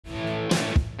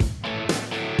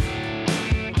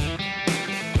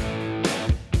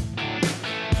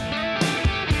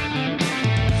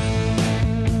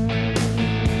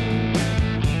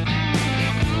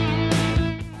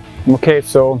Okay,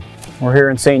 so we're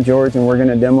here in St. George and we're going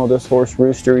to demo this horse,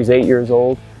 Rooster. He's 8 years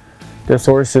old. This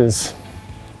horse is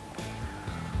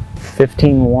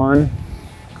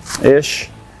 15-1-ish.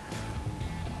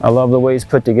 I love the way he's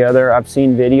put together. I've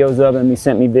seen videos of him. He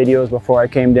sent me videos before I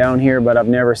came down here, but I've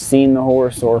never seen the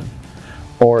horse or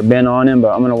been on him,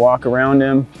 but I'm going to walk around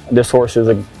him. This horse is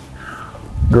a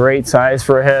great size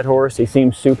for a head horse. He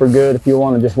seems super good if you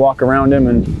want to just walk around him,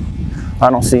 and I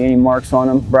don't see any marks on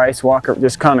him. Bryce, Walker,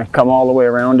 just kind of come all the way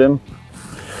around him.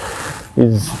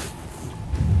 He's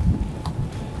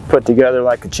put together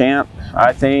like a champ,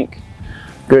 I think.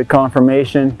 Good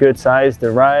conformation, good size to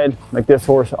ride. Like this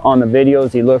horse on the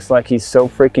videos, he looks like he's so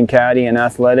freaking catty and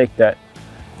athletic that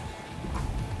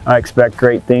I expect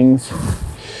great things.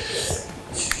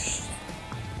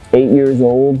 8 years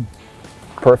old,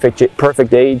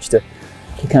 perfect age to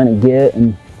kind of get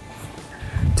and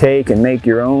take and make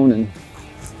your own and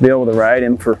be able to ride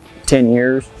him for 10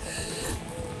 years.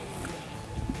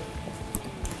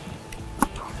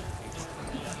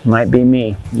 Might be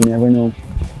me, you never know.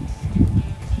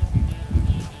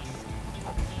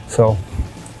 So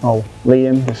I'll lead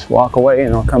him, just walk away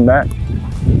and I'll come back.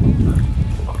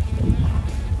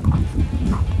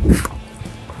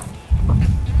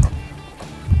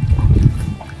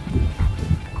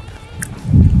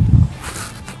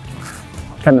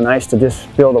 Kind of nice to just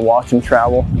be able to watch him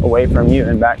travel away from you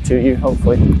and back to you,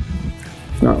 hopefully.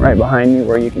 It's not right behind you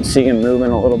where you can see him moving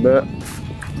a little bit.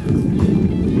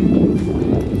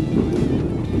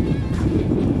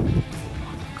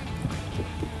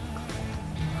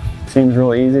 Seems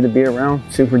really easy to be around,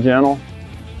 super gentle.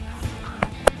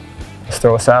 Let's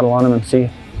throw a saddle on him and see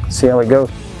how it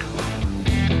goes.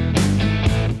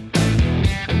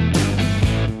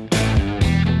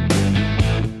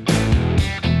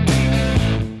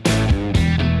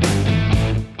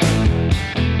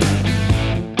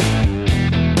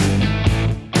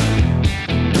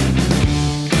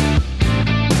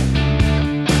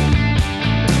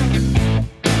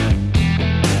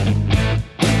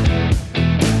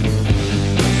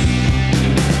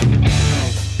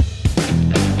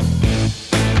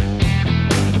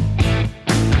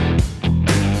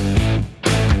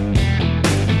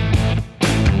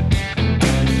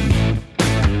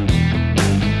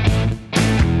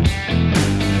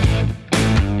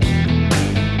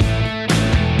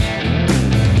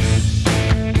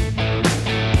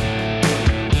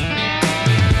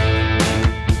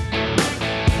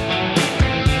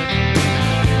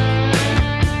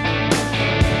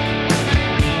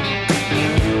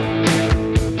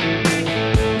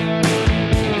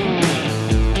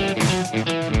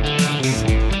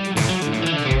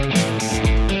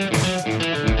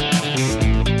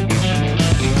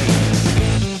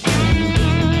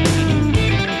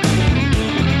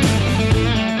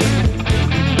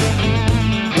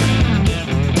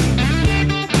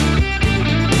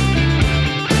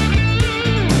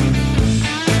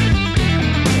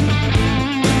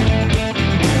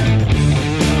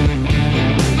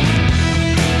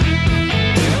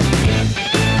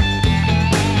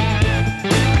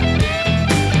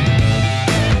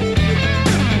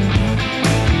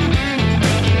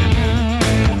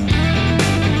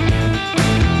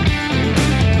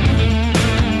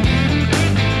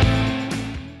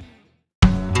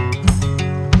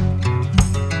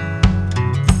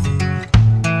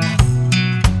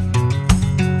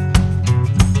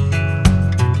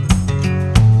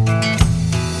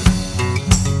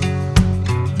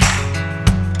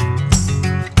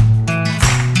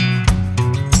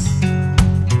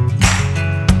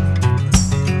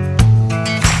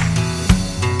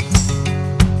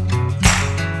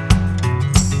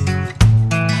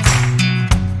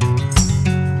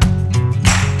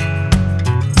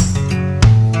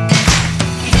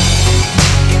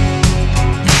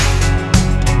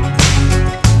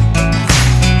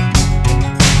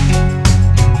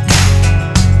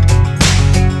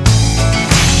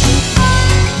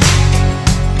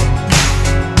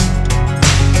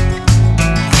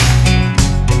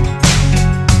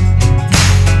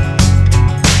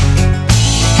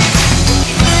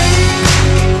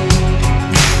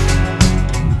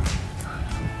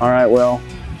 All right, well,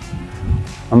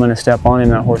 I'm gonna step on him.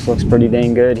 That horse looks pretty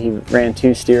dang good. He ran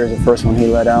 2 steers. The first one he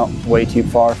let out way too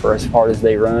far for as hard as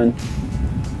they run.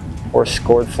 Horse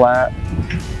scored flat,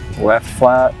 left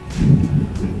flat.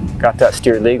 Got that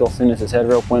steer legal as soon as his head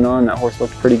rope went on. That horse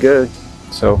looked pretty good.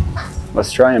 So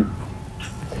let's try him.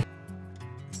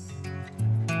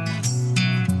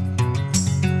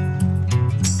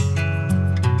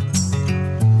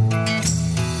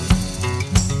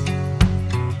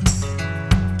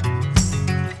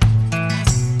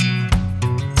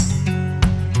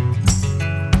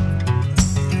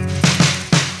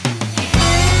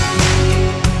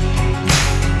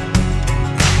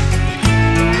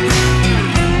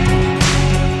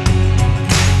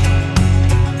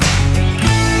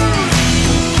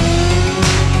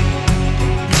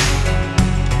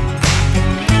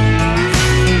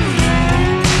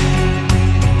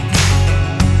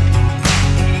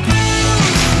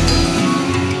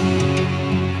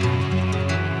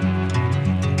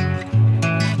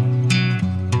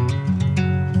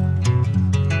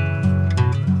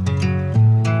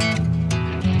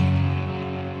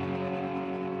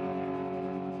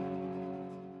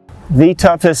 the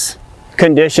toughest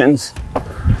conditions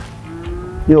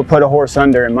you'll put a horse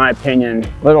under, in my opinion.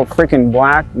 Little freaking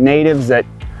black natives that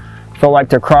feel like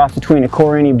they're crossed between a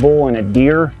Corrini bull and a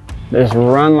deer. They just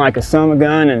run like a son of a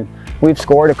gun, and we've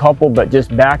scored a couple, but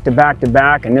just back to back to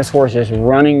back, and this horse is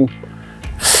running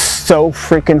so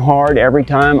freaking hard every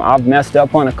time. I've messed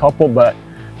up on a couple, but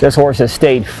this horse has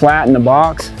stayed flat in the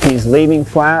box. He's leaving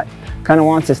flat, kind of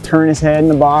wants to turn his head in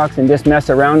the box and just mess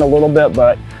around a little bit,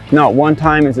 but not one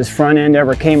time has his front end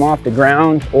ever came off the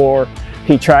ground or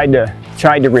he tried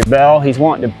to rebel. He's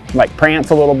wanting to like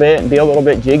prance a little bit and be a little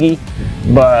bit jiggy,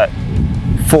 but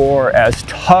for as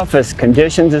tough as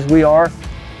conditions as we are,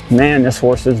 man, this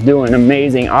horse is doing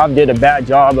amazing. I did a bad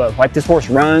job of, like, this horse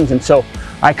runs, and so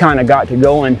I kind of got to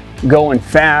going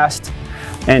fast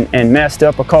and messed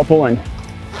up a couple and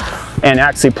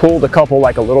actually pulled a couple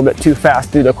like a little bit too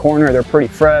fast through the corner. They're pretty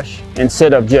fresh,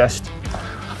 instead of just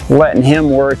letting him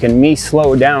work and me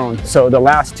slow down. So the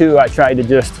last two, I tried to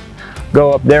just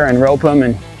go up there and rope him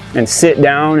and sit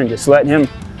down and just let him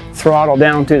throttle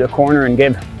down through the corner and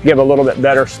give a little bit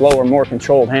better, slower, more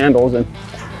controlled handles, and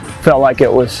felt like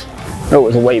it was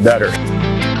way better.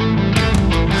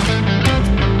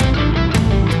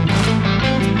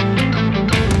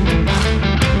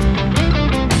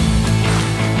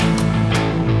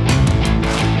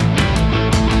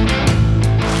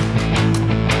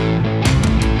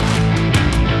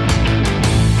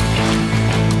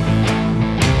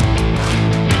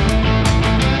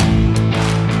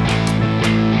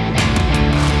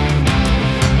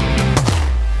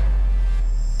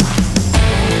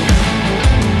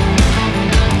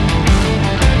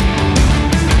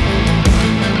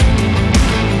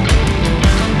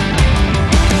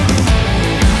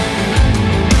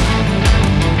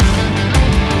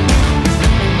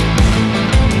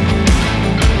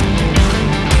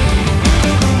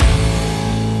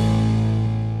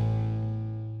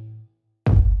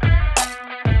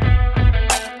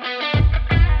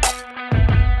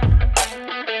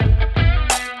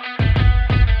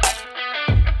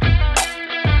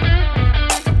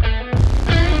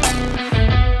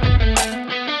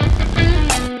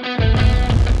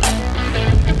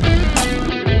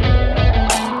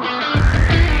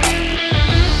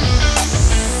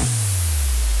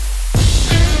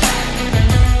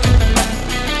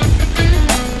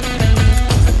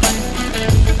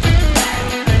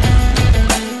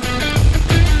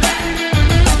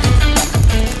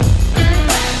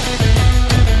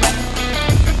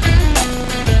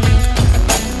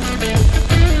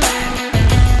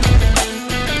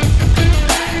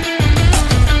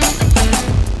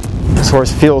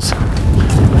 Horse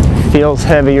feels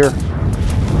heavier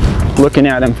looking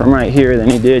at him from right here than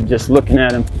he did just looking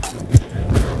at him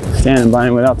standing by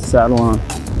him without the saddle on.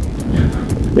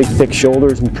 Big thick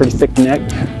shoulders and pretty thick neck,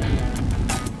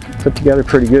 put together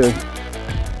pretty good.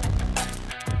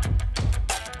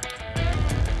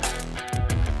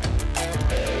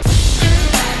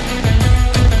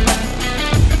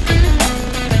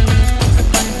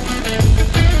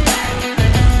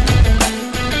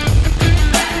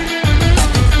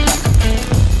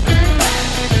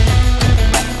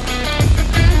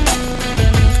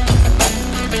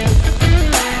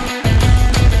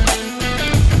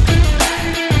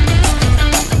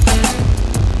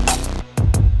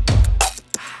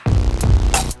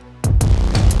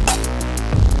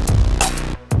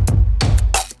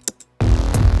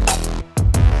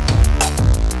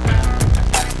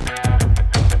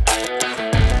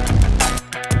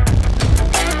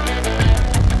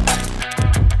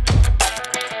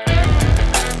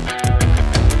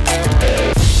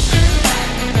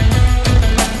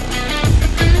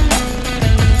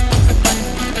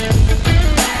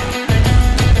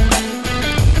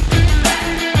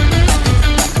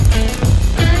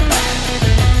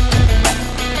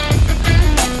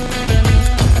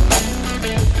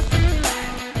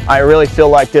 I really feel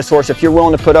like this horse, if you're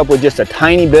willing to put up with just a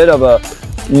tiny bit of a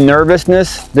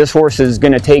nervousness, this horse is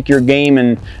going to take your game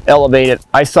and elevate it.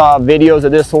 I saw videos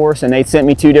of this horse, and they sent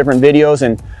me 2 different videos,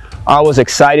 and I was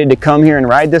excited to come here and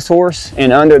ride this horse.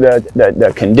 And under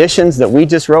the conditions that we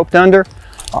just roped under,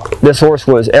 this horse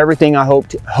was everything I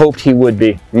hoped he would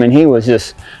be. I mean, he was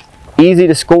just easy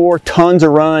to score, tons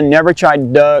of run, never tried to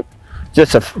duck.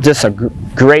 Just a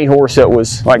great horse that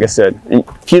was, like I said, a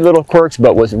few little quirks,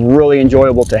 but was really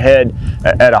enjoyable to head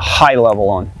at a high level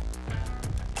on.